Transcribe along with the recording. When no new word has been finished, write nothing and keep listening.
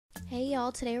Hey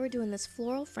y'all, today we're doing this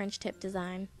floral French tip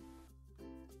design.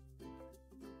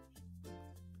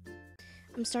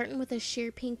 I'm starting with a sheer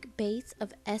pink base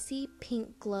of Essie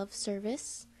Pink Glove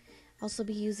Service. Also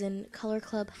be using Color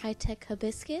Club High Tech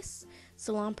Hibiscus,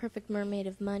 Salon Perfect Mer-Made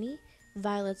of Money,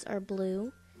 Violets Are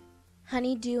Blue,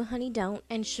 Honeydew Honey Don't,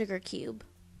 and Sugar Cube.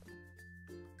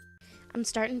 I'm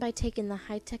starting by taking the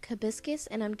High Tech Hibiscus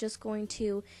and I'm just going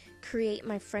to create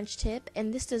my French tip,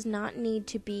 and this does not need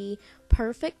to be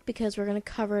perfect because we're going to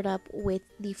cover it up with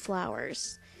the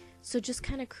flowers. So just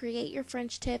kind of create your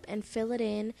French tip and fill it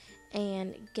in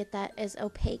and get that as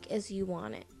opaque as you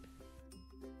want it.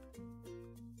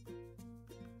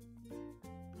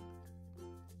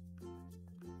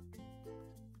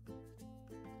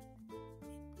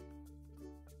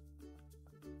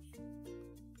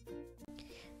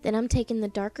 Then I'm taking the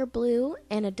darker blue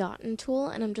and a dotting tool,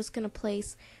 and I'm just going to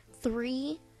place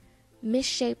 3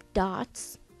 misshaped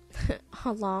dots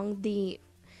along the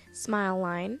smile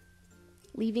line,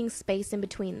 leaving space in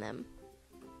between them.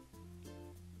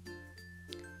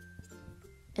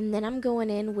 And then I'm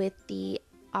going in with the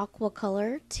aqua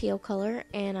color, teal color,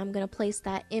 and I'm going to place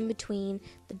that in between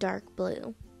the dark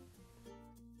blue.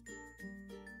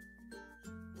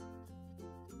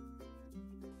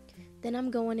 Then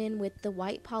I'm going in with the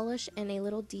white polish and a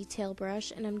little detail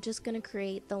brush, and I'm just going to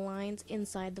create the lines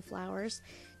inside the flowers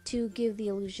to give the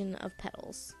illusion of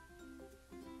petals.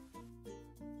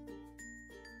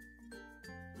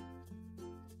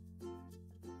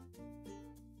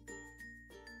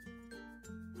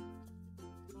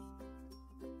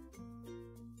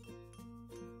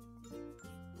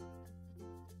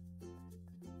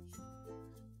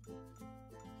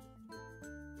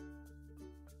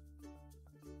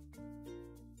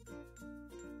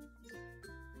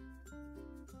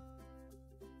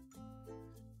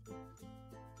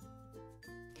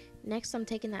 Next, I'm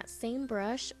taking that same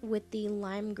brush with the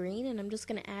lime green, and I'm just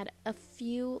going to add a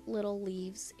few little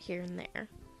leaves here and there.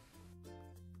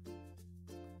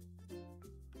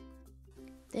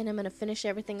 Then I'm going to finish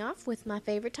everything off with my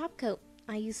favorite top coat.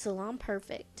 I use Salon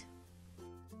Perfect.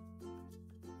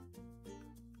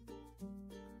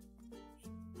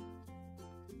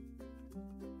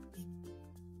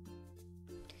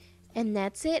 And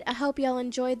that's it. I hope y'all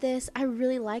enjoyed this. I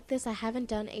really like this. I haven't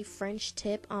done a French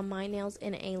tip on my nails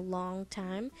in a long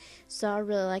time, so I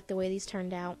really like the way these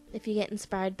turned out. If you get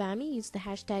inspired by me, use the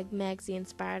hashtag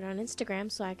 #MagsieInspired on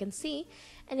Instagram so I can see.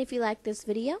 And if you like this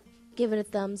video, give it a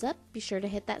thumbs up. Be sure to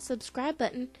hit that subscribe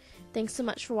button. Thanks so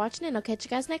much for watching, and I'll catch you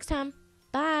guys next time.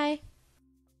 Bye!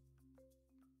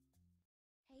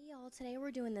 Hey y'all, today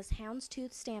we're doing this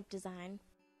houndstooth stamp design.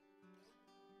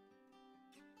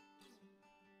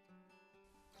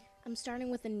 I'm starting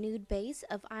with a nude base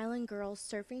of Island Girls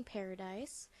Surfing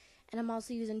Paradise, and I'm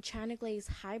also using China Glaze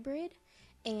Hybrid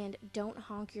and Don't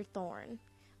Honk Your Thorn,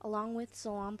 along with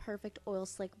Salon Perfect Oil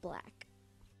Slick Black.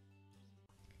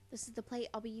 This is the plate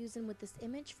I'll be using with this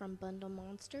image from Bundle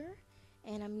Monster,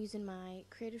 and I'm using my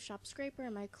Creative Shop scraper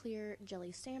and my clear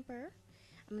jelly stamper.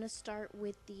 I'm going to start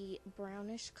with the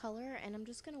brownish color, and I'm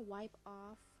just going to wipe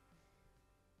off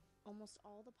almost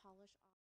all the polish off.